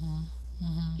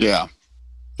 Yeah.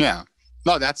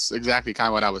 No, that's exactly kind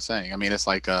of what I was saying. I mean, it's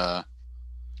like I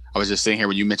was just sitting here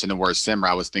when you mentioned the word simmer.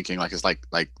 I was thinking like it's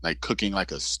like cooking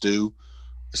like a stew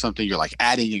or something. You're like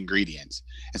adding ingredients,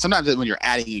 and sometimes when you're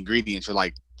adding ingredients, you're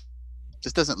like,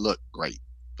 this doesn't look great.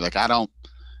 You're like, I don't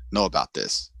know about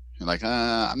this. You're like,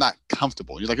 I'm not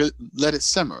comfortable. You're like, let it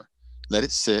simmer, let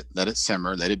it sit, let it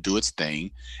simmer, let it do its thing,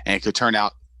 and it could turn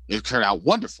out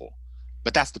wonderful.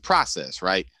 But that's the process,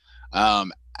 right?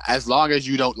 As long as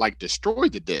you don't like destroy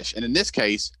the dish, and in this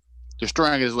case,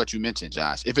 destroying it is what you mentioned,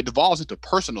 Josh. If it devolves into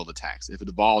personal attacks, if it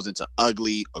devolves into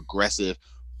ugly, aggressive,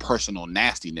 personal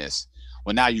nastiness,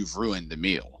 well, now you've ruined the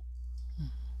meal.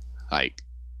 Like,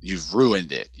 you've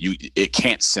ruined it. It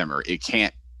can't simmer. It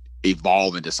can't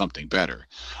evolve into something better.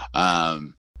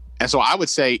 And so I would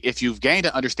say, if you've gained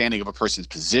an understanding of a person's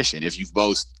position, if you've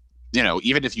both,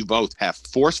 even if you both have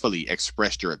forcefully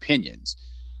expressed your opinions,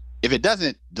 if it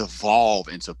doesn't devolve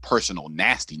into personal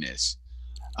nastiness,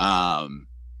 then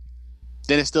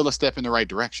it's still a step in the right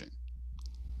direction.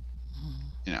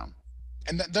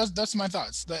 And that's my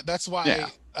thoughts. That's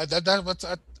why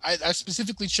I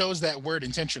specifically chose that word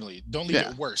intentionally. Don't leave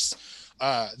it worse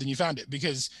than you found it,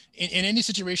 because in any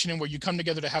situation in where you come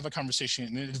together to have a conversation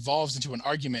and it evolves into an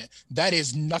argument, that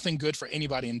is nothing good for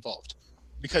anybody involved,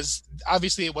 because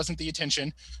obviously it wasn't the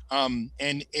intention,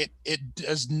 and it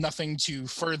does nothing to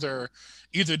further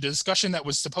either the discussion that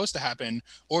was supposed to happen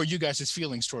or you guys'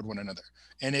 feelings toward one another,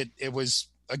 and it was,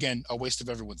 again, a waste of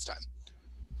everyone's time.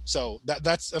 So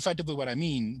that's effectively what I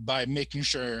mean by making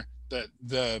sure that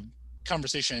the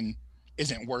conversation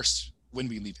isn't worse when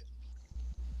we leave it.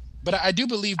 But I do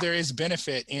believe there is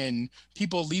benefit in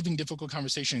people leaving difficult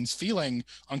conversations feeling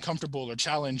uncomfortable or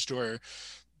challenged or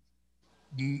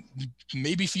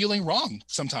maybe feeling wrong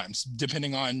sometimes,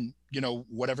 depending on,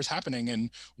 whatever's happening and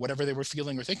whatever they were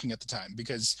feeling or thinking at the time.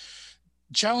 Because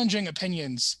challenging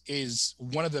opinions is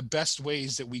one of the best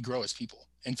ways that we grow as people.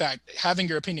 In fact, having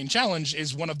your opinion challenged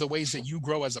is one of the ways that you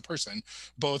grow as a person,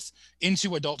 both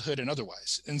into adulthood and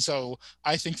otherwise. And so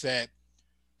I think that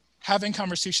having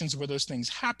conversations where those things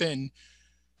happen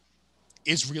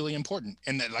is really important.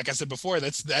 And like I said before,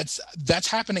 that's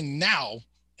happening now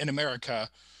in America,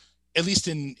 at least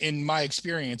in my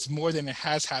experience, more than it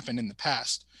has happened in the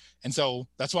past. And so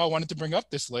that's why I wanted to bring up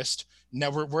this list. Now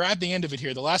we're at the end of it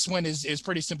here. The last one is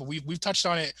pretty simple. We've touched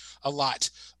on it a lot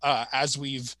as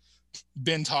we've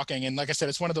been talking. And like I said,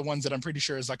 it's one of the ones that I'm pretty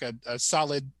sure is like a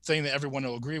solid thing that everyone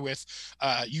will agree with.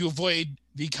 You avoid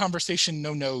the conversation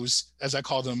no-nos, as I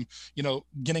call them,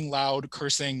 getting loud,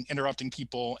 cursing, interrupting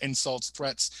people, insults,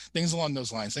 threats, things along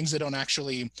those lines, things that don't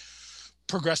actually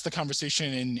progress the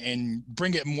conversation and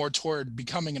bring it more toward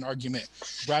becoming an argument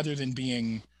rather than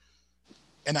being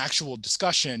an actual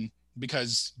discussion,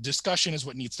 because discussion is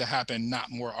what needs to happen,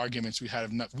 not more arguments. We've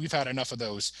had enough of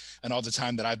those, and all the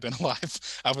time that I've been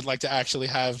alive, I would like to actually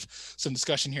have some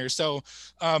discussion here. So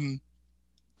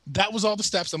that was all the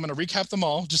steps. I'm going to recap them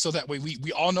all just so that way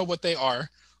we all know what they are,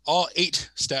 all 8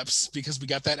 steps, because we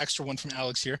got that extra one from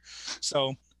Alex here.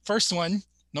 So first one,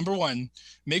 number 1,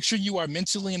 make sure you are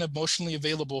mentally and emotionally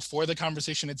available for the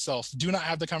conversation itself. Do not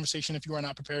have the conversation if you are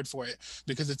not prepared for it,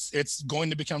 because it's going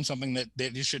to become something that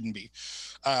it shouldn't be.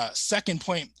 Second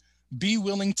point, be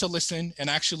willing to listen and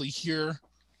actually hear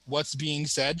what's being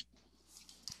said.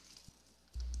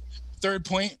 Third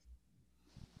point,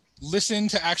 listen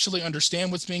to actually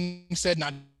understand what's being said,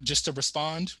 not just to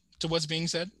respond to what's being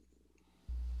said.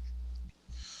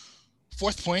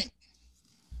 Fourth point,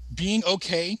 being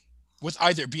okay with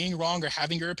either being wrong or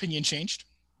having your opinion changed.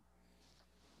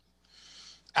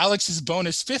 Alex's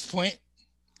bonus 5th point,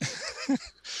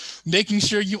 making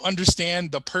sure you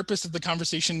understand the purpose of the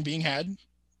conversation being had.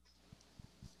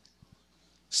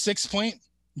 6th point,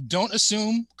 don't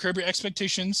assume, curb your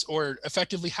expectations, or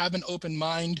effectively have an open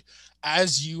mind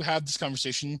as you have this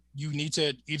conversation. You need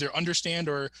to either understand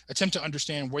or attempt to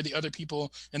understand where the other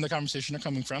people in the conversation are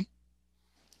coming from.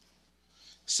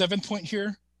 7th point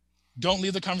here, don't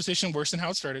leave the conversation worse than how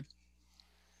it started.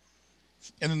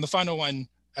 And then the final one,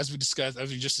 as we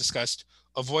just discussed,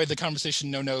 avoid the conversation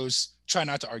no-nos. Try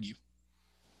not to argue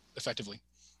effectively.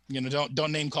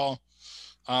 Don't name call.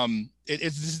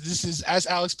 This is, as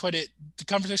Alex put it, the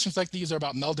conversations like these are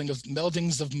about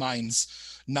meldings of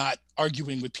minds, not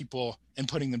arguing with people and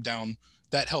putting them down.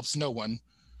 That helps no one,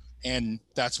 and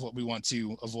that's what we want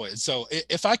to avoid. So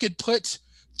if I could put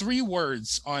 3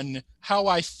 words on how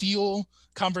I feel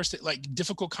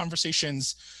difficult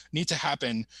conversations need to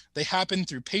happen, they happen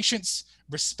through patience,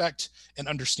 respect, and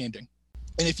understanding.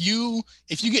 And if you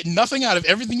get nothing out of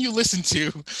everything you listen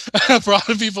to, for all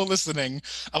the people listening,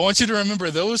 I want you to remember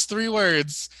those 3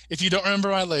 words. If you don't remember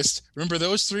my list, remember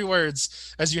those 3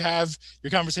 words as you have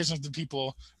your conversations with the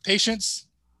people: patience,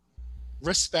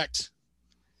 respect,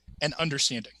 and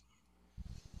understanding.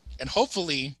 And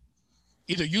hopefully,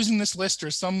 either using this list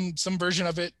or some version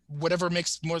of it, whatever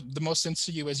makes the most sense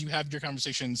to you as you have your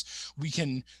conversations, we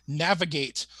can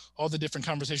navigate all the different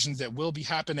conversations that will be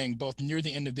happening both near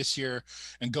the end of this year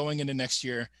and going into next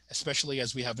year, especially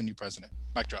as we have a new president.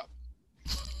 Mic drop.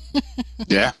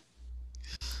 Yeah.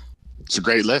 It's a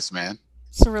great list, man.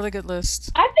 It's a really good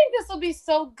list. I think this will be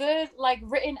so good,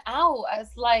 written out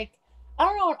as I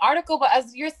don't know, an article, but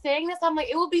as you're saying this, I'm like,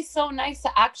 it would be so nice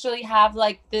to actually have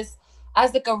this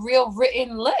as a real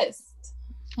written list.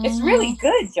 It's really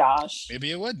good, Josh.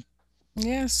 Maybe it would.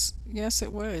 Yes,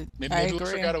 it would. Maybe we'll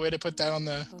figure out a way to put that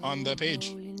on the page.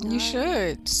 You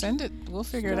should send it. We'll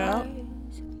figure it out.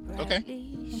 Okay.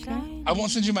 I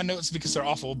won't send you my notes because they're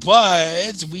awful,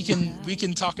 but we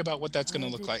can talk about what that's going to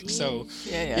look like. So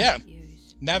yeah.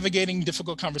 Navigating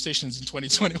difficult conversations in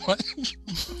 2021.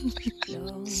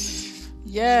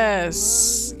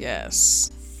 Yes.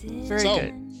 Very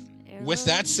good. With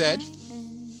that said,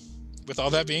 with all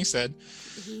that being said,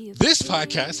 this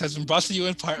podcast has been brought to you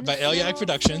in part by Eliac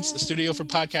Productions, a studio for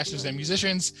podcasters and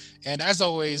musicians, and as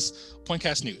always,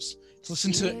 Pointcast News. To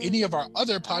listen to any of our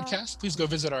other podcasts, please go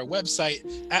visit our website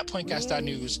at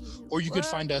pointcast.news, or you could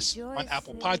find us on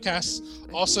Apple Podcasts.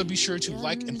 Also, be sure to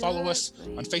like and follow us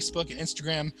on Facebook and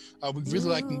Instagram. We really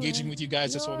like engaging with you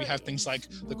guys. That's why we have things like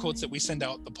the quotes that we send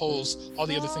out, the polls, all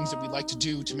the other things that we like to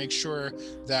do to make sure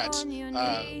that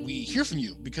we hear from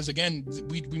you. Because again,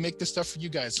 we make this stuff for you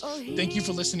guys. Thank you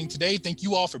for listening today. Thank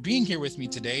you all for being here with me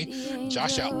today.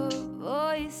 Josh out.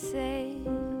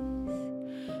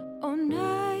 Oh,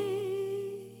 night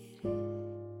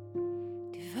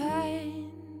divine.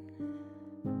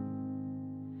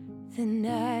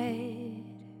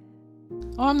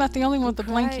 I'm not the only one with the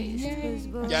blankie. Yay.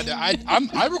 Yeah,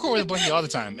 I record with a blanket all the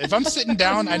time. If I'm sitting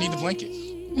down, I need the blanket.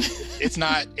 It's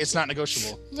not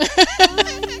negotiable.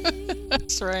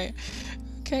 That's right.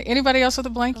 Okay. Anybody else with a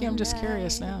blankie? I'm just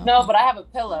curious now. No, but I have a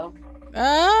pillow.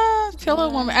 Pillow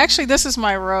woman. Actually, this is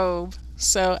my robe.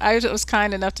 So I was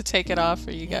kind enough to take it off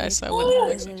for you guys, so I wouldn't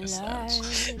look such a slouch.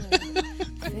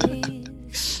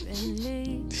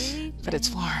 But it's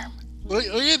warm. Look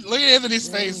at Anthony's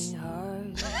face.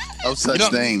 No such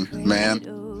thing, man.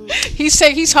 He's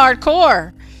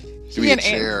hardcore. Give me a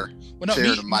chair. Well, no,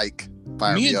 chair to mic.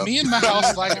 Fire me up. Me and my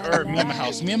wife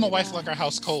like our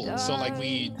house cold. So like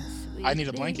I need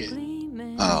a blanket.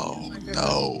 Oh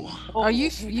no. Oh, you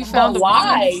found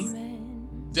why?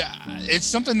 Yeah, it's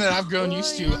something that I've grown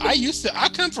used to. I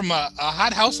come from a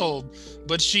hot household,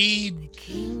 but she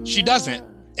doesn't.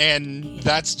 And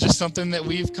that's just something that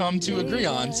we've come to agree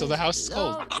on. So the house is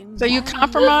cold. So you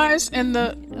compromise in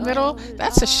the middle?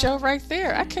 That's a show right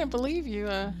there. I can't believe you.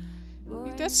 You're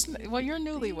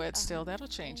newlywed still. That'll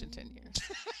change in 10 years.